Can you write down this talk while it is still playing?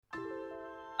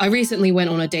I recently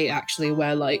went on a date actually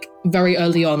where like very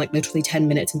early on, like literally 10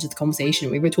 minutes into the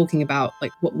conversation, we were talking about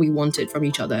like what we wanted from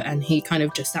each other. And he kind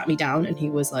of just sat me down and he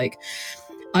was like,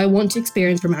 I want to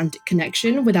experience romantic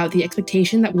connection without the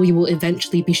expectation that we will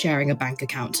eventually be sharing a bank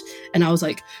account. And I was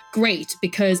like, great,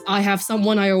 because I have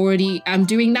someone I already am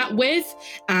doing that with,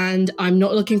 and I'm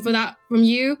not looking for that from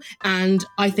you. And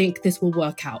I think this will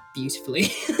work out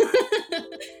beautifully.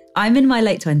 I'm in my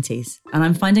late 20s, and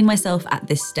I'm finding myself at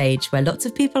this stage where lots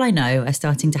of people I know are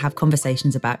starting to have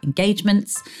conversations about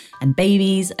engagements and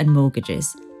babies and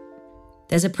mortgages.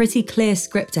 There's a pretty clear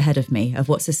script ahead of me of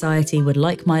what society would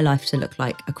like my life to look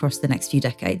like across the next few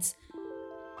decades.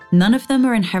 None of them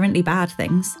are inherently bad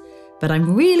things, but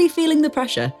I'm really feeling the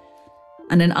pressure.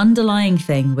 And an underlying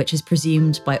thing which is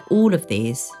presumed by all of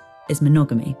these is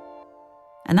monogamy.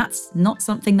 And that's not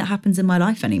something that happens in my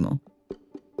life anymore.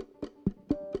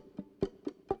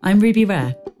 I'm Ruby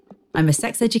Rare. I'm a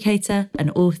sex educator,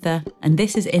 an author, and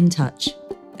this is In Touch,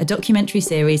 a documentary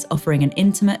series offering an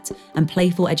intimate and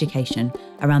playful education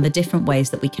around the different ways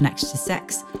that we connect to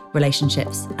sex,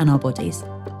 relationships, and our bodies.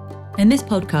 In this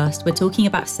podcast, we're talking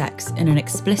about sex in an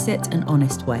explicit and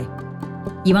honest way.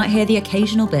 You might hear the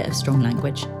occasional bit of strong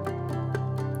language.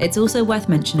 It's also worth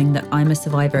mentioning that I'm a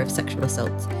survivor of sexual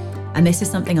assault, and this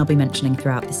is something I'll be mentioning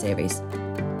throughout the series.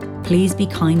 Please be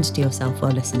kind to yourself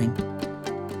while listening.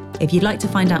 If you'd like to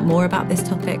find out more about this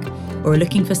topic or are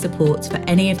looking for support for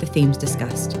any of the themes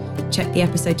discussed, check the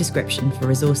episode description for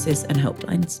resources and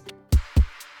helplines.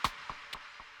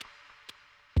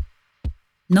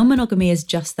 Non-monogamy is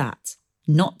just that,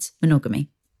 not monogamy.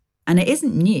 And it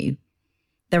isn't new.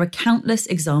 There are countless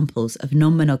examples of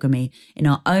non-monogamy in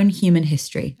our own human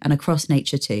history and across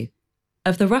nature too.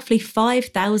 Of the roughly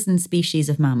 5,000 species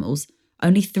of mammals,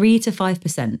 only 3 to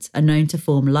 5% are known to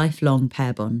form lifelong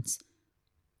pair bonds.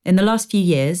 In the last few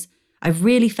years, I've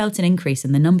really felt an increase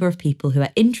in the number of people who are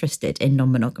interested in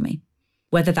non-monogamy.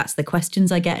 Whether that's the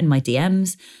questions I get in my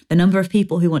DMs, the number of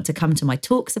people who want to come to my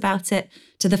talks about it,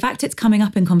 to the fact it's coming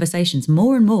up in conversations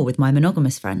more and more with my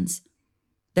monogamous friends.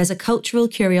 There's a cultural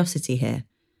curiosity here,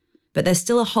 but there's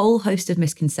still a whole host of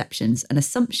misconceptions and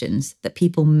assumptions that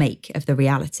people make of the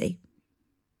reality.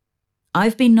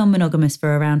 I've been non-monogamous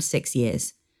for around 6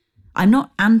 years. I'm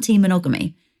not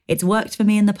anti-monogamy. It's worked for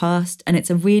me in the past, and it's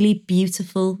a really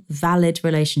beautiful, valid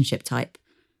relationship type.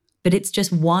 But it's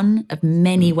just one of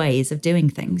many ways of doing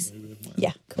things.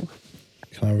 Yeah, cool.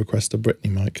 Can I request a Britney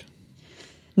mic?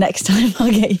 Next time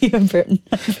I'll get you a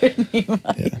Britney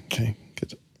mic. Yeah, okay,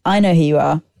 good. I know who you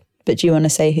are, but do you want to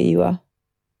say who you are?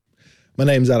 My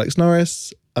name's Alex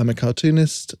Norris. I'm a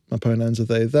cartoonist. My pronouns are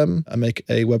they, them. I make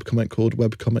a webcomic called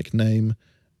Webcomic Name,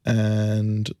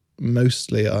 and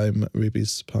mostly I'm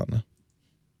Ruby's partner.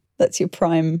 That's your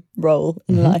prime role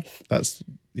in life. That's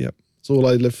all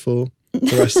I live for.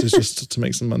 The rest is just to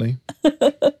make some money.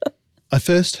 I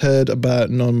first heard about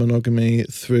non-monogamy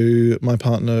through my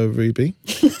partner, Ruby.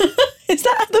 Is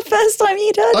that the first time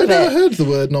you'd heard of it? I've never heard the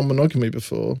word non-monogamy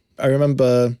before. I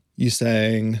remember you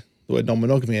saying the word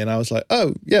non-monogamy and I was like,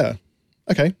 oh, yeah,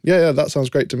 okay, yeah, that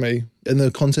sounds great to me. In the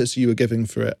context you were giving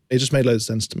for it, it just made loads of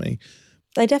sense to me.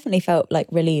 I definitely felt like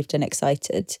relieved and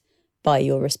excited by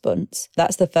your response.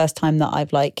 That's the first time that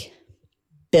I've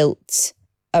built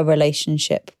a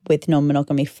relationship with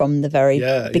non-monogamy from the very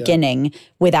beginning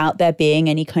without there being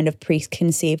any kind of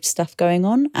preconceived stuff going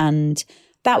on. And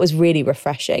that was really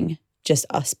refreshing, just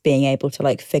us being able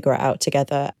to figure it out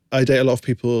together. I date a lot of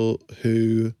people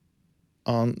who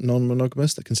aren't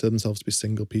non-monogamous, that consider themselves to be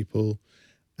single people,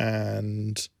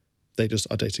 and they just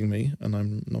are dating me and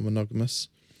I'm non-monogamous.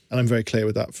 And I'm very clear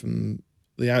with that from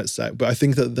the outset. But I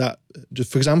think that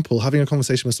just, for example, having a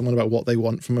conversation with someone about what they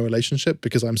want from a relationship,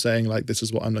 because I'm saying this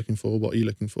is what I'm looking for, what are you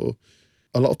looking for?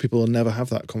 A lot of people will never have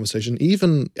that conversation,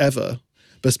 even ever,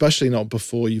 but especially not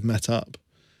before you've met up,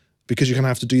 because you're going to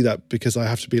have to do that because I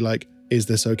have to be is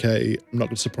this okay? I'm not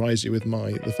going to surprise you with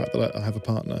the fact that I have a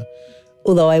partner.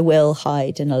 Although I will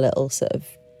hide in a little sort of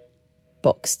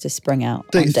box to spring out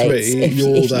Date on dates 3, if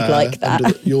you'd like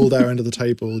that. You're there under the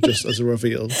table just as a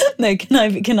reveal. No,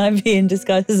 can I be in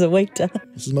disguise as a waiter?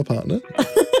 This is my partner.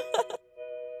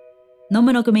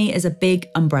 Non-monogamy is a big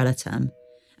umbrella term,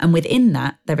 and within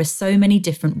that, there are so many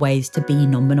different ways to be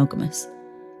non-monogamous.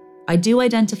 I do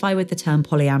identify with the term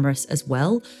polyamorous as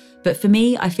well, but for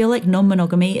me, I feel like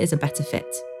non-monogamy is a better fit.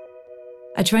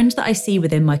 A trend that I see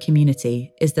within my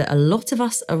community is that a lot of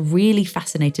us are really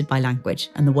fascinated by language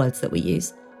and the words that we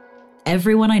use.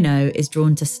 Everyone I know is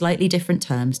drawn to slightly different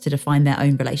terms to define their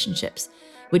own relationships,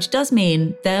 which does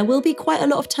mean there will be quite a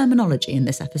lot of terminology in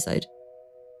this episode.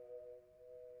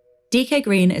 DK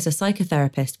Green is a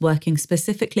psychotherapist working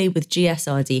specifically with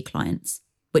GSRD clients.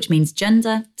 which means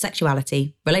gender,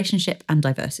 sexuality, relationship, and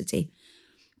diversity.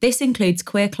 This includes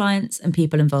queer clients and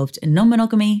people involved in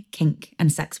non-monogamy, kink,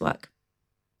 and sex work.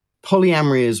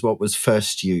 Polyamory is what was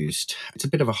first used. It's a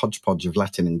bit of a hodgepodge of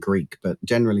Latin and Greek, but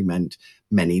generally meant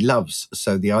many loves.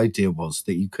 So the idea was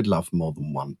that you could love more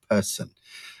than one person.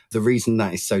 The reason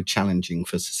that is so challenging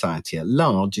for society at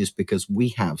large is because we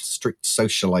have strict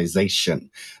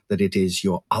socialization that it is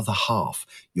your other half,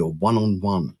 your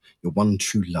one-on-one, your one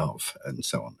true love, and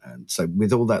so on. And so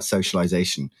with all that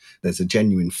socialization, there's a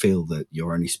genuine feel that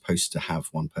you're only supposed to have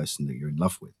one person that you're in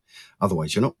love with.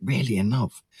 Otherwise, you're not really in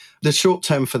love. The short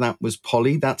term for that was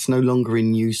poly. That's no longer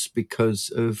in use because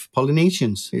of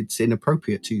Polynesians. It's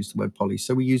inappropriate to use the word poly.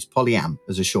 So we use polyam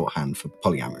as a shorthand for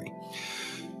polyamory.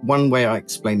 One way I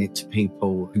explain it to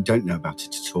people who don't know about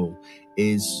it at all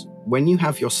is when you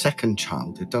have your second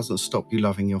child, it doesn't stop you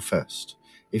loving your first.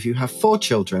 If you have 4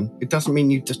 children, it doesn't mean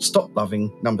you just stop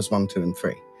loving numbers 1, 2, and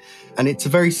 3. And it's a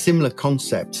very similar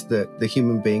concept that the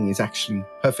human being is actually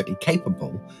perfectly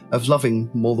capable of loving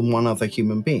more than one other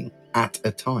human being at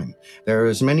a time. There are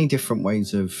as many different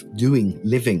ways of doing,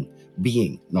 living,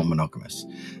 being non-monogamous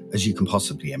as you can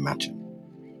possibly imagine.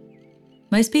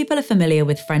 Most people are familiar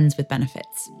with friends with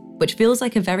benefits, which feels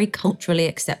like a very culturally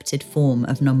accepted form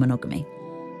of non-monogamy.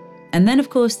 And then, of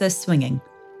course, there's swinging,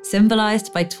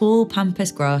 symbolised by tall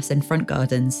pampas grass in front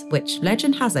gardens, which,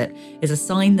 legend has it, is a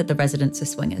sign that the residents are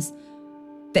swingers.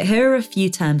 But here are a few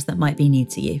terms that might be new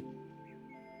to you.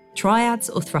 Triads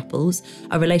or thruples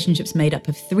are relationships made up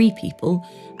of 3 people,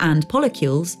 and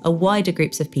polycules are wider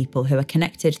groups of people who are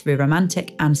connected through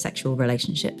romantic and sexual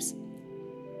relationships.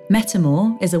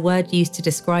 Metamor is a word used to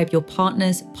describe your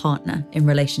partner's partner in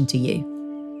relation to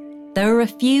you. There are a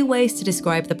few ways to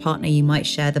describe the partner you might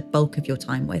share the bulk of your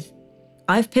time with.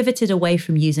 I've pivoted away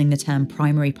from using the term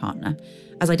primary partner,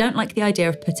 as I don't like the idea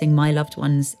of putting my loved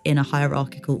ones in a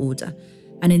hierarchical order,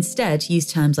 and instead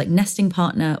use terms like nesting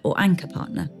partner or anchor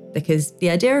partner, because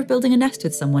the idea of building a nest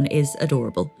with someone is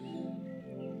adorable.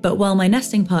 But while my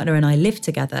nesting partner and I live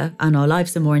together and our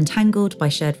lives are more entangled by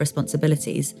shared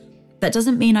responsibilities, that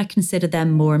doesn't mean I consider them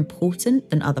more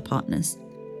important than other partners.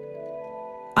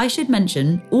 I should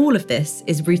mention, all of this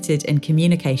is rooted in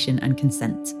communication and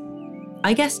consent.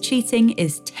 I guess cheating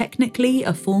is technically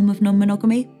a form of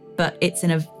non-monogamy, but it's in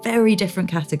a very different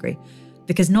category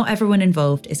because not everyone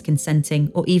involved is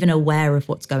consenting or even aware of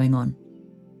what's going on.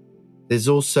 There's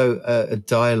also a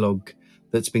dialogue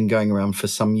that's been going around for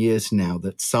some years now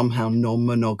that somehow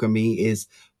non-monogamy is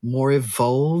more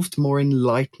evolved, more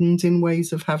enlightened in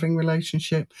ways of having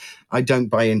relationship. I don't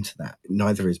buy into that.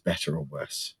 Neither is better or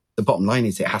worse. The bottom line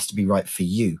is it has to be right for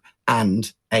you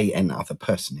and another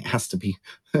person. It has to be,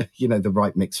 the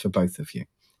right mix for both of you.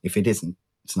 If it isn't,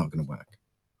 it's not going to work.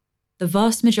 The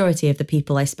vast majority of the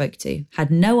people I spoke to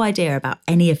had no idea about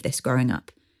any of this growing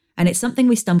up, and it's something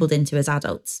we stumbled into as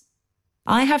adults.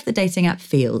 I have the dating app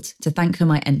Field to thank for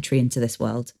my entry into this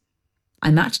world. I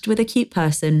matched with a cute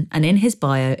person, and in his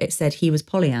bio it said he was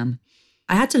polyam.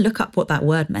 I had to look up what that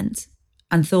word meant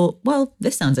and thought, well,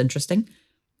 this sounds interesting.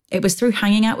 It was through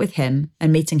hanging out with him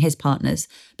and meeting his partners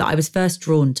that I was first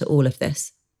drawn to all of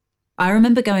this. I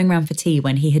remember going round for tea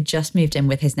when he had just moved in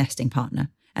with his nesting partner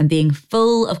and being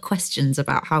full of questions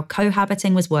about how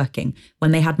cohabiting was working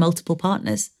when they had multiple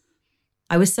partners.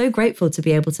 I was so grateful to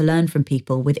be able to learn from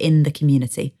people within the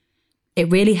community. It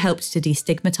really helped to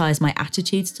destigmatise my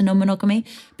attitudes to non-monogamy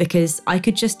because I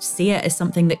could just see it as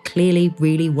something that clearly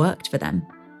really worked for them.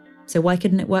 So why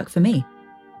couldn't it work for me?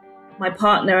 My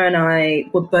partner and I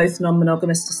were both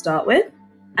non-monogamous to start with,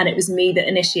 and it was me that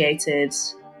initiated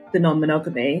the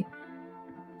non-monogamy.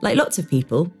 Like lots of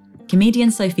people, comedian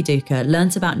Sophie Duker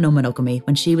learnt about non-monogamy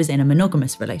when she was in a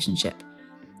monogamous relationship.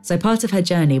 So part of her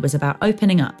journey was about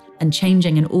opening up and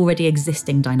changing an already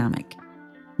existing dynamic,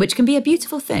 which can be a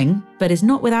beautiful thing, but is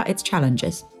not without its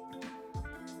challenges.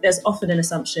 There's often an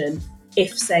assumption,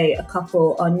 if, say, a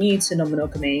couple are new to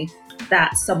non-monogamy,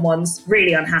 that someone's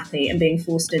really unhappy and being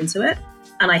forced into it.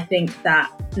 And I think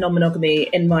that non-monogamy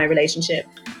in my relationship,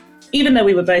 even though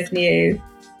we were both new,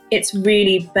 it's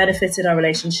really benefited our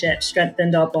relationship,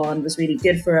 strengthened our bond, was really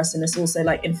good for us. And it's also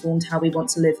informed how we want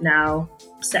to live now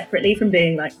separately from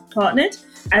being partnered.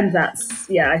 And that's,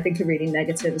 I think a really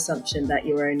negative assumption that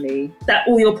that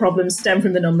all your problems stem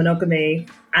from the non-monogamy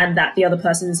and that the other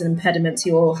person is an impediment to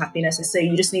your happiness. So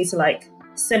you just need to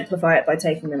simplify it by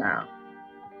taking them out.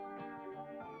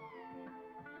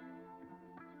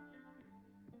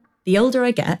 The older I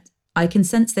get, I can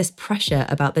sense this pressure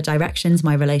about the directions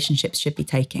my relationships should be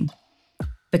taking,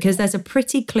 because there's a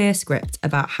pretty clear script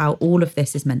about how all of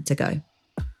this is meant to go.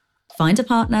 Find a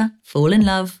partner, fall in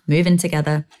love, move in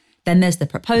together, Then there's the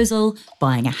proposal,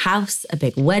 buying a house, a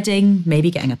big wedding,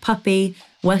 maybe getting a puppy,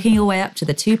 working your way up to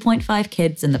the 2.5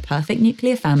 kids and the perfect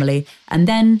nuclear family, and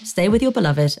then stay with your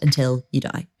beloved until you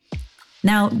die.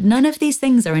 Now, none of these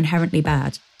things are inherently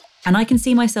bad, and I can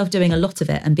see myself doing a lot of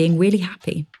it and being really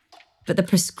happy. But the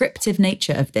prescriptive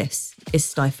nature of this is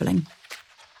stifling.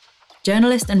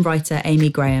 Journalist and writer Amy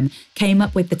Graham came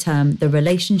up with the term the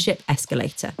relationship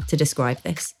escalator to describe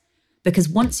this, because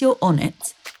once you're on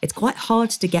it, it's quite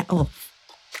hard to get off.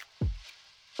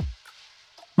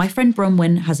 My friend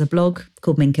Bronwyn has a blog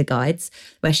called Minka Guides,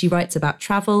 where she writes about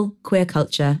travel, queer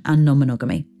culture, and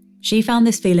non-monogamy. She found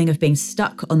this feeling of being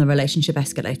stuck on the relationship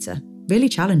escalator really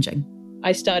challenging.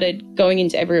 I started going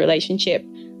into every relationship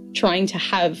trying to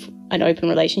have an open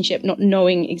relationship, not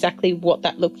knowing exactly what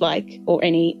that looked like or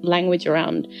any language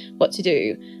around what to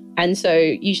do. And so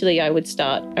usually I would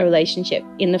start a relationship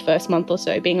in the first month or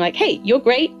so being like, hey, you're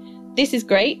great. This is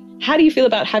great. How do you feel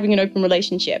about having an open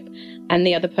relationship? And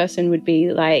the other person would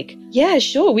be like, yeah,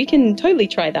 sure, we can totally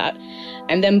try that.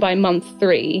 And then by month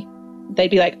 3,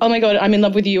 they'd be like, oh my God, I'm in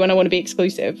love with you and I want to be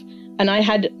exclusive. And I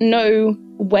had no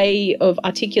way of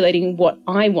articulating what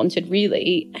I wanted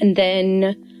really. And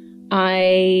then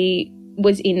I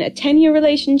was in a 10-year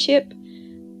relationship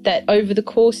that over the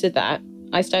course of that,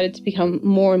 I started to become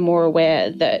more and more aware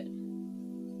that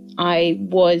I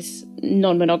was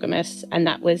non-monogamous, and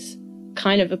that was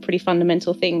kind of a pretty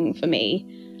fundamental thing for me.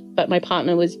 But my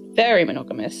partner was very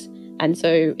monogamous. And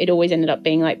so it always ended up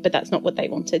being like, but that's not what they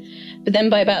wanted. But then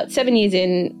by about 7 years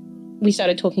in, we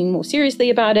started talking more seriously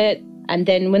about it. And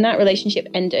then when that relationship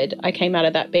ended, I came out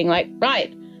of that being like,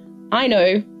 right, I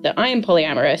know that I am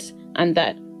polyamorous and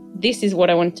that this is what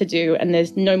I want to do. And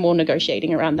there's no more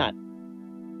negotiating around that.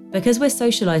 Because we're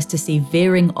socialised to see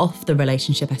veering off the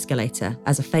relationship escalator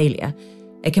as a failure,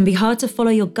 it can be hard to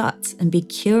follow your gut and be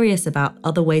curious about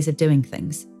other ways of doing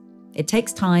things. It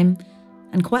takes time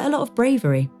and quite a lot of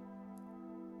bravery.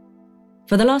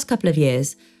 For the last couple of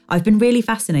years, I've been really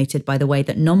fascinated by the way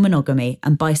that non-monogamy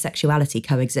and bisexuality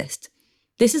coexist.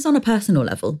 This is on a personal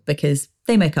level because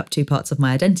they make up 2 parts of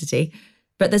my identity,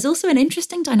 but there's also an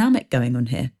interesting dynamic going on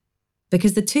here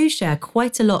because the two share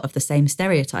quite a lot of the same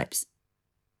stereotypes.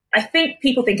 I think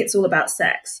people think it's all about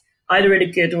sex, either in a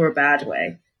good or a bad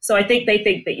way. So I think they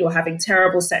think that you're having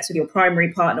terrible sex with your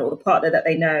primary partner or the partner that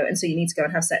they know, and so you need to go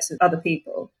and have sex with other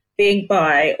people. Being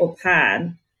bi or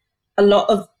pan, a lot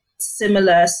of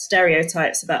similar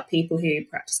stereotypes about people who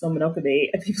practice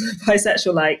non-monogamy and people who are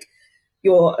bisexual, like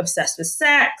you're obsessed with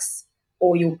sex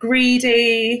or you're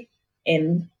greedy.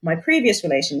 In my previous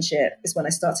relationship is when I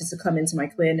started to come into my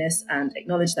queerness and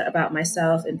acknowledge that about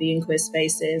myself and be in queer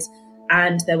spaces.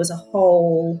 And there was a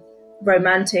whole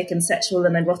romantic and sexual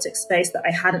and erotic space that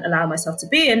I hadn't allowed myself to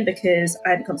be in because I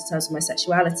hadn't come to terms with my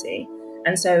sexuality.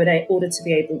 And so in order to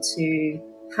be able to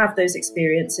have those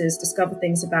experiences, discover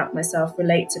things about myself,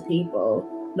 relate to people,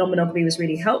 non-monogamy was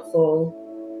really helpful.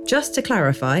 Just to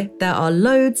clarify, there are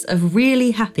loads of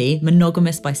really happy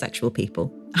monogamous bisexual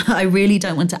people. I really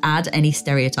don't want to add any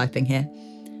stereotyping here.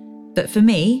 But for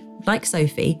me, like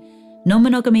Sophie,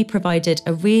 non-monogamy provided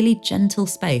a really gentle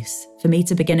space for me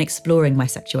to begin exploring my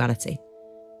sexuality.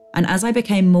 And as I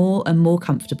became more and more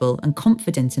comfortable and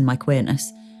confident in my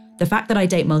queerness, the fact that I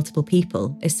date multiple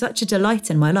people is such a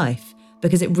delight in my life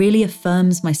because it really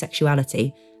affirms my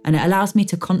sexuality and it allows me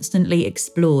to constantly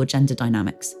explore gender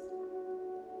dynamics.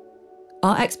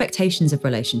 Our expectations of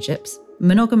relationships,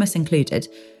 monogamous included,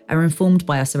 are informed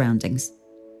by our surroundings.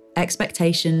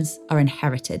 Expectations are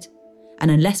inherited. And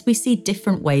unless we see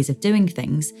different ways of doing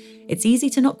things, it's easy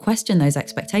to not question those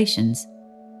expectations.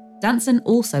 Danson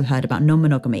also heard about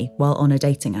non-monogamy while on a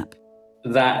dating app.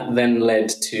 That then led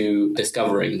to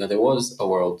discovering that there was a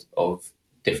world of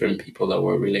different people that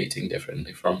were relating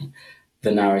differently from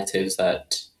the narratives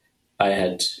that I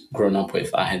had grown up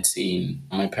with. I had seen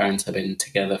my parents had been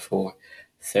together for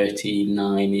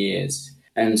 39 years.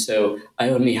 And so I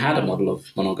only had a model of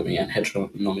monogamy and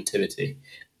heteronormativity.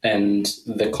 And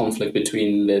the conflict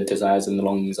between the desires and the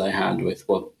longings I had with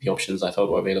what the options I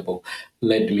thought were available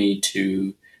led me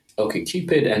to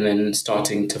OkCupid and then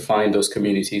starting to find those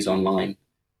communities online.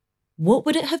 What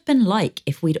would it have been like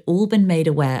if we'd all been made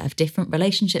aware of different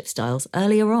relationship styles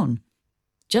earlier on?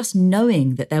 Just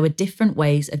knowing that there were different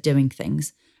ways of doing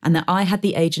things and that I had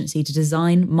the agency to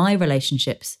design my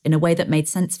relationships in a way that made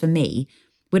sense for me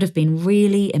would have been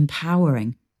really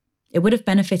empowering. It would have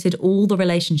benefited all the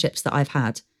relationships that I've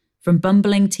had, from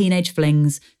bumbling teenage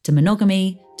flings to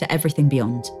monogamy to everything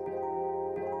beyond.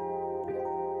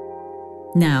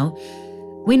 Now,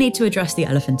 we need to address the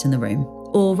elephant in the room,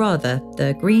 or rather,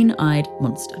 the green-eyed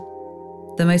monster.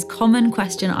 The most common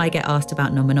question I get asked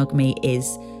about non-monogamy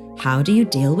is, how do you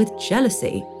deal with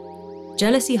jealousy?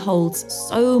 Jealousy holds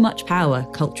so much power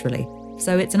culturally,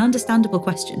 so it's an understandable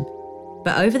question.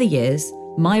 But over the years,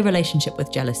 my relationship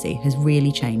with jealousy has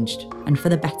really changed, and for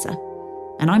the better.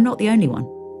 And I'm not the only one.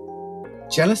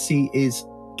 Jealousy is,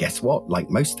 guess what, like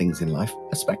most things in life,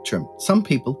 a spectrum. Some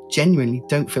people genuinely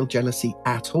don't feel jealousy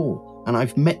at all, and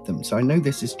I've met them, so I know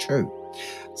this is true.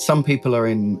 Some people are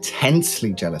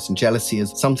intensely jealous, and jealousy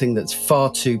is something that's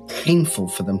far too painful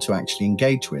for them to actually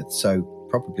engage with, so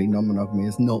probably non-monogamy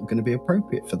is not going to be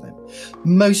appropriate for them.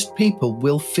 Most people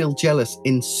will feel jealous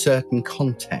in certain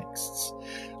contexts.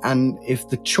 And if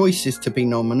the choice is to be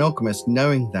non-monogamous,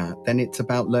 knowing that, then it's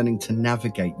about learning to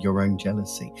navigate your own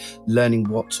jealousy, learning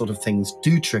what sort of things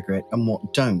do trigger it and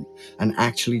what don't. And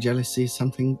actually, jealousy is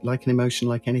something like an emotion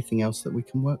like anything else that we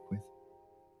can work with.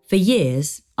 For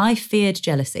years, I feared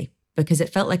jealousy because it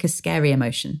felt like a scary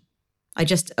emotion. I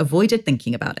just avoided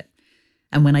thinking about it.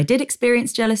 And when I did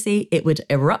experience jealousy, it would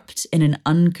erupt in an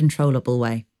uncontrollable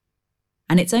way.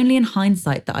 And it's only in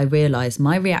hindsight that I realised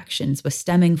my reactions were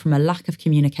stemming from a lack of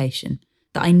communication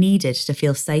that I needed to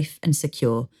feel safe and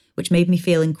secure, which made me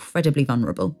feel incredibly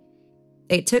vulnerable.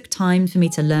 It took time for me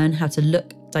to learn how to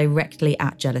look directly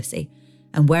at jealousy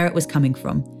and where it was coming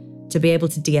from to be able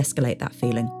to de-escalate that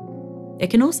feeling. It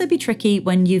can also be tricky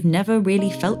when you've never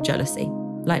really felt jealousy,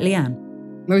 like Leanne.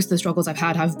 Most of the struggles I've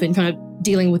had have been kind of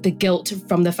dealing with the guilt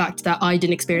from the fact that I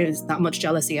didn't experience that much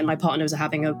jealousy and my partners are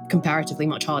having a comparatively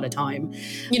much harder time.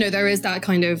 You know, there is that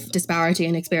kind of disparity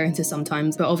in experiences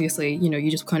sometimes, but obviously, you know, you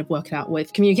just kind of work it out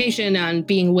with communication and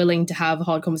being willing to have a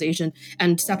hard conversation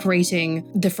and separating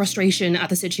the frustration at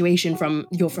the situation from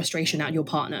your frustration at your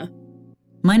partner.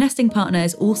 My nesting partner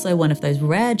is also one of those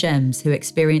rare gems who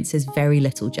experiences very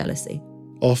little jealousy.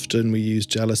 Often we use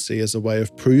jealousy as a way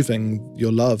of proving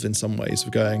your love in some ways,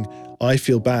 of going, I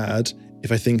feel bad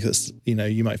if I think that, you know,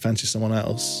 you might fancy someone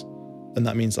else, and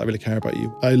that means I really care about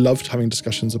you. I loved having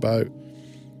discussions about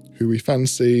who we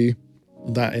fancy,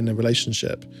 that in a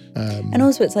relationship. And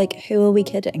also it's like, who are we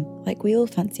kidding? Like, we all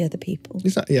fancy other people.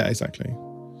 Yeah, exactly.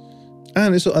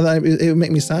 And it would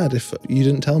make me sad if you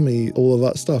didn't tell me all of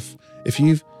that stuff. If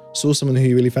you saw someone who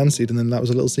you really fancied and then that was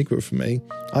a little secret from me,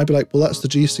 I'd be like, well, that's the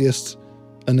juiciest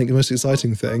and the most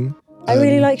exciting thing. I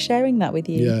really like sharing that with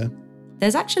you. Yeah.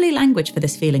 There's actually language for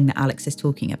this feeling that Alex is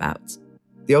talking about.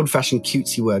 The old-fashioned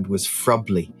cutesy word was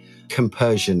frubly.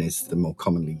 Compersion is the more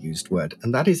commonly used word.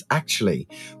 And that is actually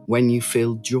when you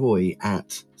feel joy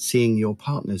at seeing your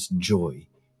partner's joy,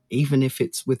 even if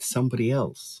it's with somebody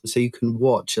else. So you can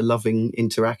watch a loving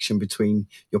interaction between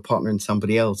your partner and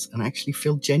somebody else and actually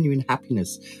feel genuine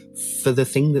happiness for the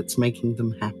thing that's making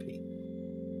them happy.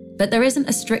 But there isn't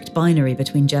a strict binary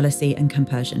between jealousy and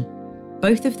compersion.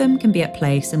 Both of them can be at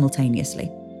play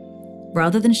simultaneously.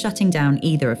 Rather than shutting down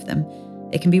either of them,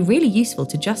 it can be really useful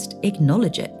to just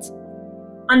acknowledge it.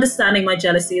 Understanding my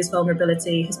jealousy as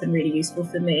vulnerability has been really useful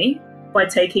for me by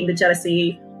taking the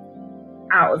jealousy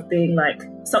out of being like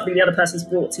something the other person's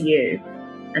brought to you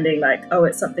and being like, oh,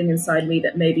 it's something inside me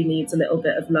that maybe needs a little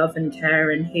bit of love and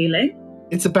care and healing.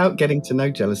 It's about getting to know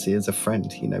jealousy as a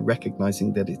friend, you know,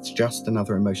 recognizing that it's just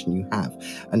another emotion you have.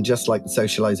 And just like the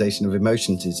socialization of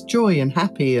emotions is joy and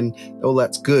happy and all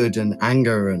that's good, and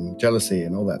anger and jealousy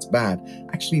and all that's bad,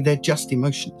 actually they're just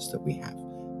emotions that we have.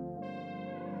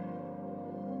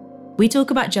 We talk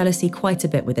about jealousy quite a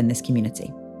bit within this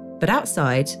community. But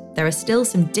outside, there are still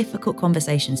some difficult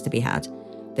conversations to be had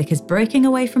because breaking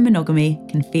away from monogamy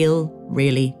can feel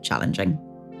really challenging.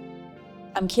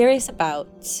 I'm curious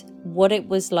about what it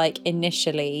was like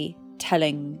initially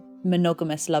telling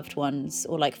monogamous loved ones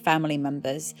or like family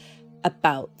members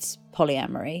about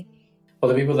polyamory.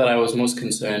 Well, the people that I was most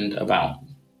concerned about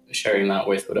sharing that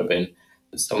with would have been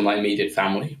some of my immediate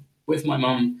family. With my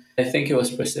mum, I think it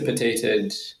was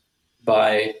precipitated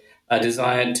by a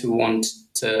desire to want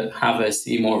to have her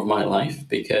see more of my life,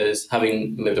 because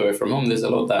having lived away from home, there's a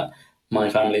lot that my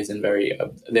family isn't very,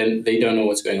 they don't know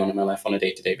what's going on in my life on a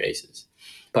day-to-day basis.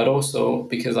 But also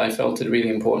because I felt it really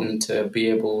important to be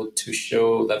able to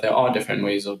show that there are different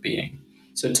ways of being.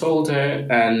 So told her,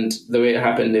 and the way it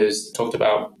happened is talked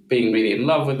about being really in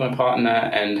love with my partner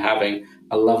and having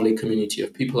a lovely community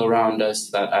of people around us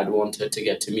that I'd want her to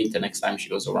get to meet the next time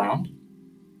she was around.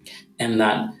 And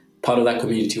that part of that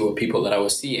community were people that I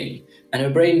was seeing. And her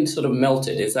brain sort of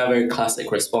melted. It's that very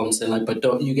classic response, and like, but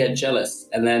don't you get jealous?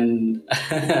 And then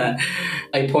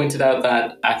I pointed out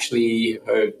that actually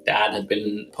her dad had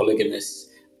been polygamous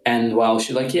And while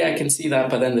she's like, yeah, I can see that,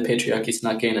 but then the patriarchy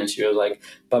snuck in and she was like,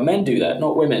 but men do that,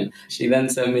 not women. She then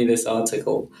sent me this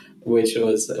article, which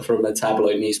was from a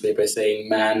tabloid newspaper saying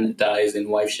man dies in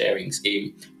wife sharing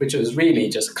scheme, which was really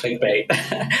just clickbait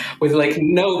with like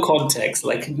no context,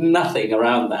 like nothing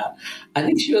around that. I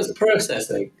think she was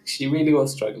processing. She really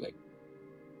was struggling.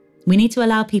 We need to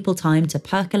allow people time to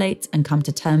percolate and come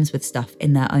to terms with stuff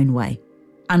in their own way.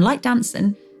 And like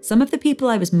Danson, some of the people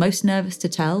I was most nervous to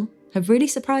tell have really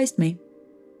surprised me.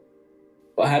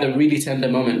 I had a really tender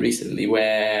moment recently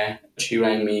where she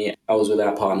rang me. I was with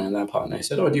our partner, and that partner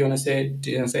said, "Oh, do you want to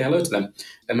say hello to them?"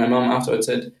 And my mum afterwards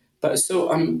said, "But so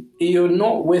you're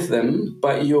not with them,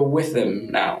 but you're with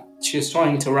them now." She was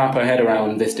trying to wrap her head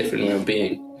around this different way of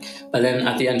being. But then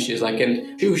at the end, she was like,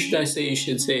 "And who should I say you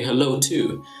should say hello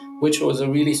to?" Which was a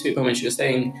really sweet moment. She was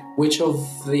saying, which of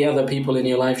the other people in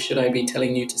your life should I be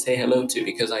telling you to say hello to?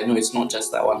 Because I know it's not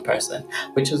just that one person,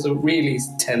 which was a really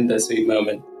tender, sweet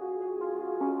moment.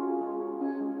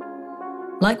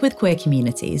 Like with queer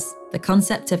communities, the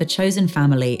concept of a chosen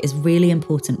family is really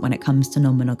important when it comes to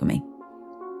non-monogamy.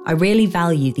 I really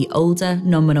value the older,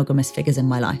 non-monogamous figures in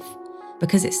my life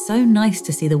because it's so nice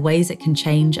to see the ways it can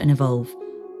change and evolve.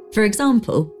 For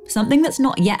example, something that's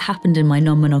not yet happened in my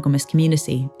non-monogamous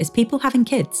community is people having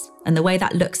kids and the way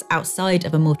that looks outside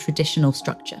of a more traditional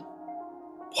structure.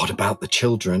 What about the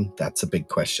children? That's a big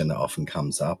question that often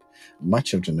comes up. My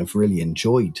children have really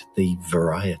enjoyed the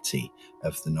variety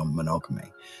of the non-monogamy.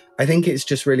 I think it's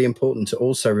just really important to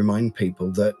also remind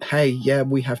people that, hey, yeah,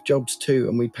 we have jobs too,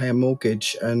 and we pay a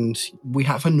mortgage, and we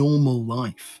have a normal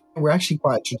life. We're actually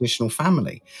quite a traditional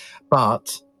family,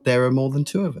 but there are more than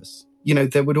two of us. You know,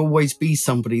 there would always be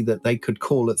somebody that they could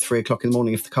call at 3 o'clock in the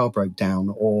morning if the car broke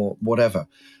down or whatever.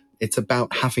 It's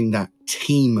about having that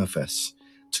team of us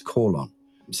to call on.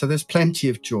 So there's plenty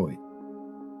of joy.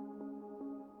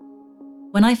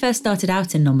 When I first started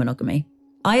out in non-monogamy,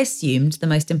 I assumed the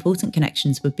most important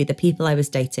connections would be the people I was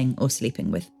dating or sleeping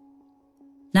with.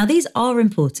 Now, these are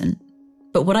important,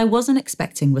 but what I wasn't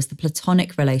expecting was the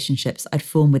platonic relationships I'd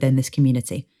form within this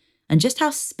community and just how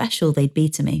special they'd be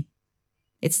to me.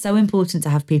 It's so important to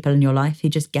have people in your life who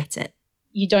just get it.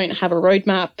 You don't have a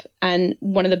roadmap, and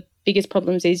one of the biggest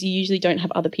problems is you usually don't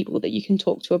have other people that you can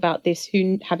talk to about this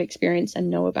who have experience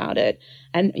and know about it.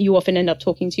 And you often end up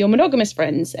talking to your monogamous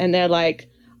friends and they're like,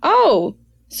 oh,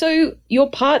 so your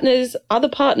other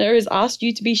partner has asked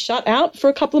you to be shut out for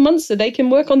a couple of months so they can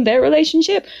work on their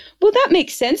relationship. Well, that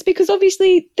makes sense because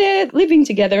obviously they're living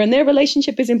together and their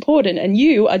relationship is important and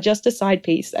you are just a side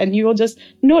piece and you're just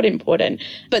not important.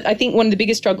 But I think one of the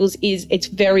biggest struggles is it's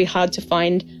very hard to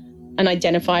find an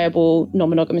identifiable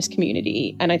non-monogamous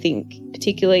community. And I think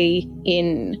particularly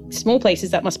in small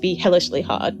places, that must be hellishly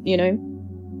hard, you know?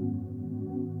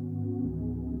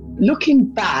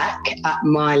 Looking back at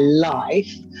my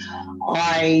life,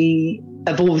 I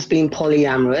have always been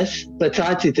polyamorous, but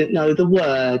I didn't know the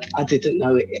word. I didn't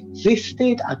know it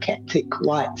existed. I kept it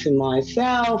quite to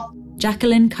myself.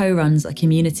 Jacqueline co-runs a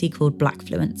community called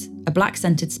Blackfluent, a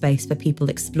Black-centred space for people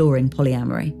exploring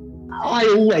polyamory. I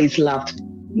always loved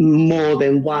more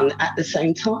than one at the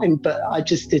same time, but I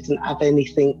just didn't have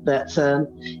anything that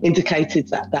indicated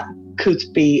that could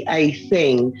be a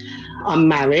thing. I'm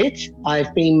married.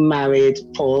 I've been married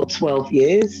for 12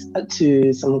 years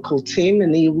to someone called Tim,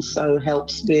 and he also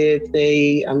helps with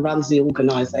and runs the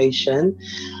organisation.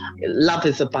 Love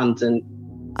is abundant.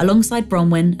 Alongside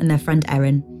Bronwyn and their friend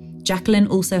Erin, Jacqueline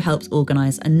also helps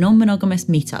organise a non-monogamous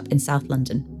meetup in South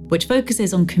London, which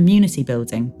focuses on community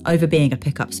building over being a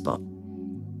pickup spot.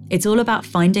 It's all about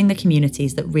finding the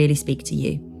communities that really speak to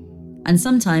you. And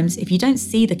sometimes, if you don't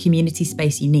see the community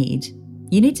space you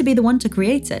need to be the one to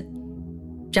create it.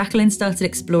 Jacqueline started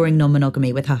exploring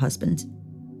non-monogamy with her husband.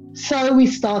 So we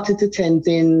started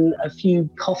attending a few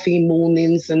coffee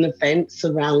mornings and events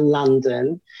around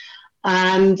London,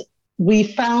 and we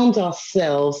found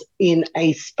ourselves in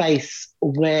a space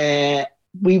where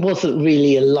we wasn't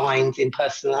really aligned in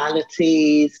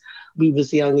personalities. We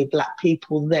was the only Black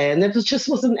people there, and there just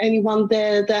wasn't anyone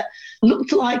there that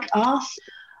looked like us.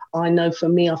 I know for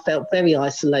me, I felt very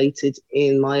isolated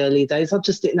in my early days. I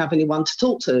just didn't have anyone to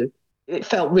talk to. It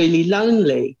felt really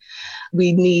lonely.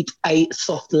 We need a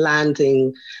soft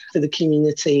landing for the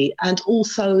community, and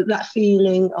also that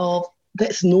feeling of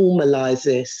let's normalise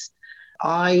this.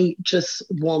 I just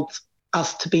want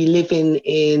us to be living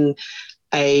in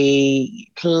a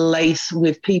place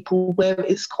with people where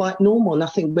it's quite normal. And I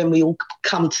think when we all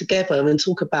come together and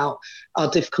talk about our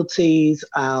difficulties,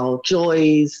 our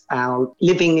joys, our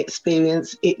living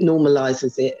experience, it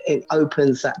normalises it. It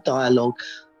opens that dialogue.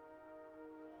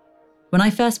 When I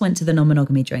first went to the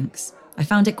non-monogamy drinks, I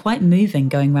found it quite moving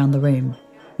going around the room,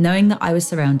 knowing that I was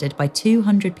surrounded by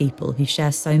 200 people who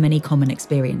share so many common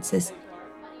experiences.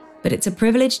 But it's a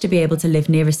privilege to be able to live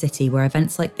near a city where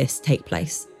events like this take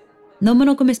place.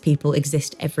 Non-monogamous people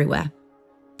exist everywhere,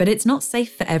 but it's not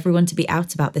safe for everyone to be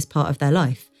out about this part of their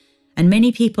life, and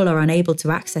many people are unable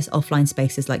to access offline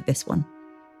spaces like this one.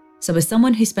 So as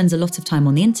someone who spends a lot of time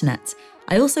on the internet,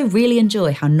 I also really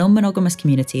enjoy how non-monogamous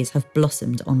communities have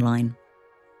blossomed online.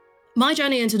 My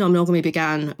journey into non-monogamy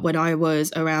began when I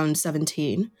was around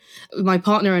 17. My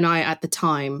partner and I at the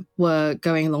time were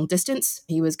going long distance.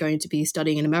 He was going to be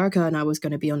studying in America and I was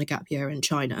going to be on a gap year in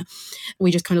China. We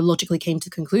just kind of logically came to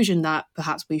the conclusion that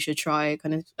perhaps we should try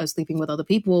kind of sleeping with other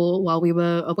people while we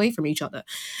were away from each other.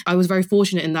 I was very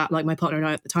fortunate in that, like, my partner and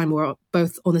I at the time were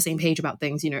both on the same page about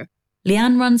things, you know.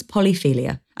 Leanne runs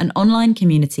Polyphilia, an online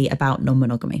community about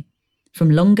non-monogamy. From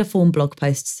longer form blog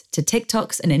posts to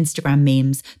TikToks and Instagram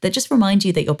memes that just remind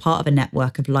you that you're part of a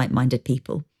network of like-minded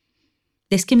people.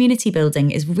 This community building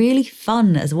is really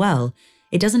fun as well.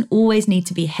 It doesn't always need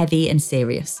to be heavy and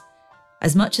serious.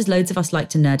 As much as loads of us like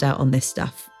to nerd out on this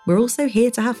stuff, we're also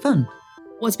here to have fun.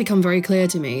 What's become very clear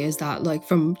to me is that, like,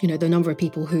 from, you know, the number of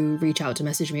people who reach out to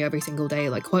message me every single day,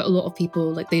 like, quite a lot of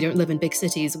people, like, they don't live in big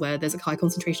cities where there's a high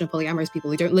concentration of polyamorous people.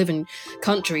 They don't live in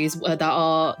countries that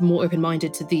are more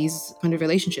open-minded to these kind of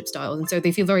relationship styles. And so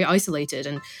they feel very isolated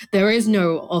and there is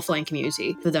no offline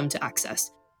community for them to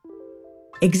access.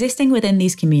 Existing within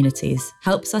these communities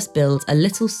helps us build a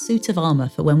little suit of armour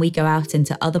for when we go out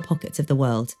into other pockets of the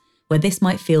world where this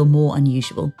might feel more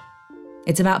unusual.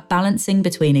 It's about balancing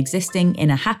between existing in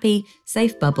a happy,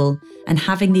 safe bubble and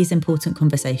having these important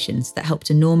conversations that help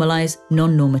to normalise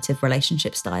non-normative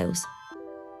relationship styles.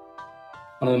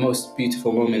 One of the most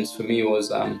beautiful moments for me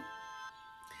was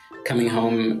coming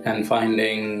home and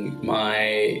finding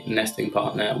my nesting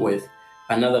partner with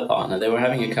another partner. They were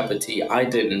having a cup of tea. I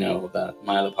didn't know that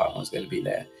my other partner was going to be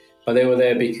there, but they were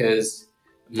there because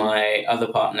my other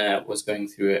partner was going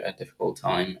through a difficult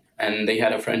time and they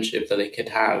had a friendship that they could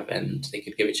have and they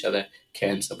could give each other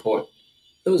care and support.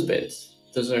 Those bits,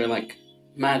 those are like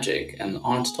magic and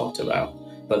aren't talked about,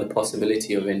 but the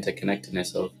possibility of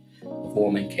interconnectedness, of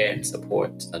warm and care and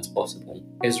support that's possible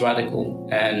is radical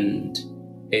and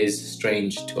is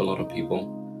strange to a lot of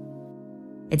people.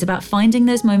 It's about finding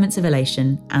those moments of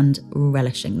elation and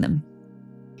relishing them.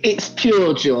 It's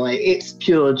pure joy. It's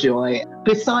pure joy.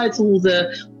 Besides all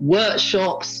the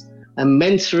workshops and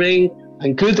mentoring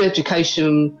and good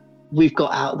education we've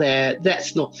got out there,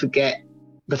 let's not forget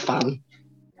the fun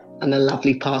and the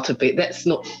lovely part of it. Let's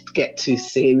not get too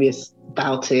serious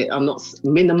about it. I'm not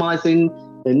minimising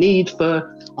the need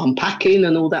for unpacking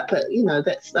and all that, but, you know,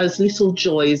 that's those little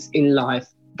joys in life.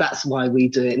 That's why we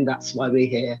do it and that's why we're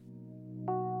here.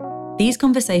 These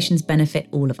conversations benefit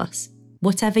all of us,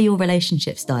 whatever your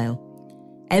relationship style.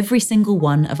 Every single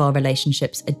one of our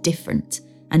relationships are different,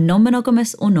 and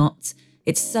non-monogamous or not,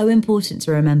 it's so important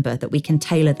to remember that we can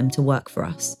tailor them to work for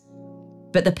us.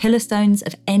 But the pillar stones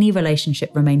of any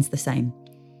relationship remains the same.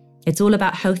 It's all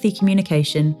about healthy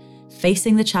communication,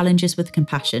 facing the challenges with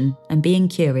compassion, and being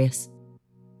curious.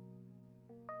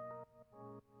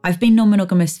 I've been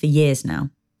non-monogamous for years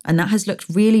now, and that has looked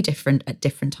really different at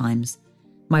different times.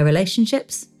 My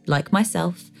relationships, like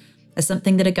myself, are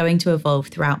something that are going to evolve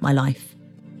throughout my life.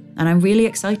 And I'm really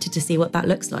excited to see what that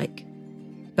looks like.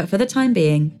 But for the time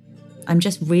being, I'm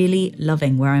just really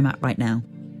loving where I'm at right now.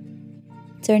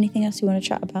 Is there anything else you want to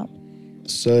chat about?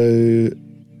 So,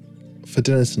 for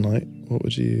dinner tonight, what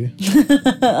would you...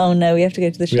 Oh no, we have to go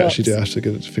to the shops. We actually do have to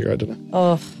go to figure out dinner.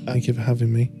 Oh. Thank you for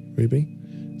having me, Ruby.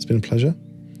 It's been a pleasure.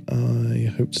 I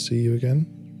hope to see you again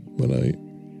when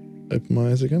I open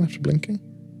my eyes again after blinking.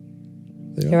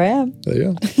 Here I am. There you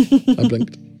are. I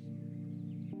blinked.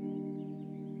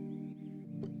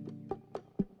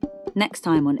 Next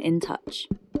time on In Touch.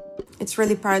 It's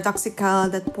really paradoxical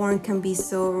that porn can be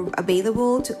so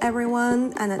available to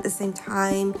everyone and at the same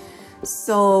time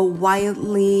so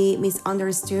widely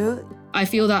misunderstood. I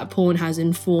feel that porn has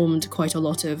informed quite a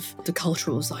lot of the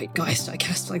cultural zeitgeist, I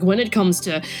guess, like when it comes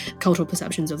to cultural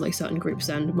perceptions of like certain groups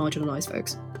and marginalized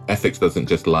folks. Ethics doesn't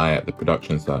just lie at the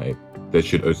production side. There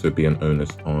should also be an onus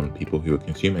on people who are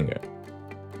consuming it.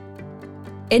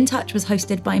 In Touch was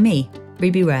hosted by me,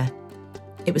 Ruby Rare.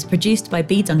 It was produced by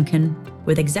B. Duncan,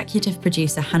 with executive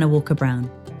producer Hannah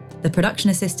Walker-Brown. The production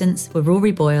assistants were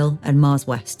Rory Boyle and Mars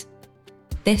West.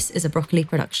 This is a Broccoli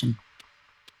production.